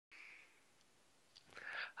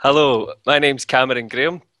Hello, my name's Cameron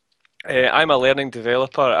Graham. I'm a learning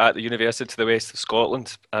developer at the University of the West of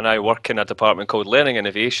Scotland, and I work in a department called Learning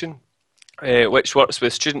Innovation, which works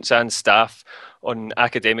with students and staff on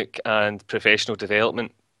academic and professional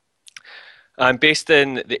development. I'm based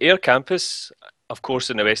in the Ayr campus, of course,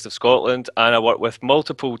 in the West of Scotland, and I work with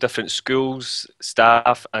multiple different schools,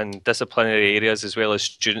 staff, and disciplinary areas, as well as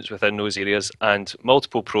students within those areas, and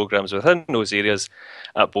multiple programs within those areas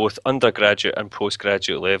at both undergraduate and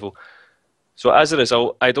postgraduate level. So as a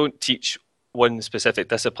result, I don't teach one specific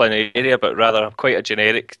disciplinary area, but rather I'm quite a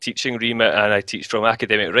generic teaching remit, and I teach from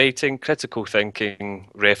academic writing, critical thinking,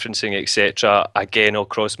 referencing, etc. Again,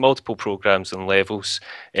 across multiple programs and levels,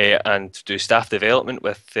 and do staff development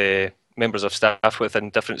with members of staff within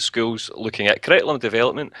different schools, looking at curriculum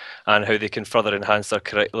development and how they can further enhance their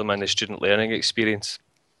curriculum and the student learning experience.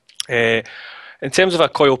 In terms of a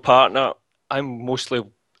COIL partner, I'm mostly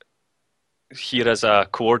here as a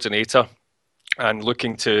coordinator and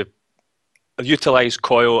looking to utilise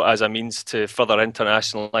COIL as a means to further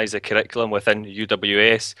internationalise the curriculum within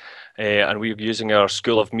UWS. And we're using our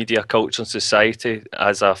School of Media, Culture and Society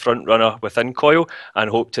as a front runner within COIL, and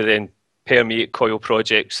hope to then permeate COIL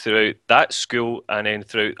projects throughout that school and then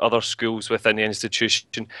throughout other schools within the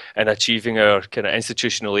institution, and achieving our kind of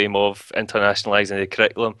institutional aim of internationalising the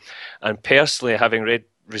curriculum. And personally, having read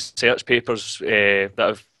research papers that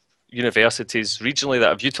have universities regionally that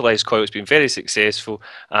have utilised COIL, it's been very successful,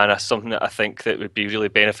 and it's something that I think that would be really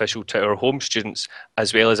beneficial to our home students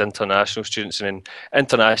as well as international students, and in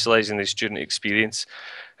internationalising the student experience.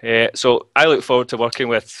 So I look forward to working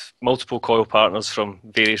with multiple COIL partners from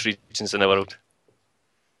various regions in the world.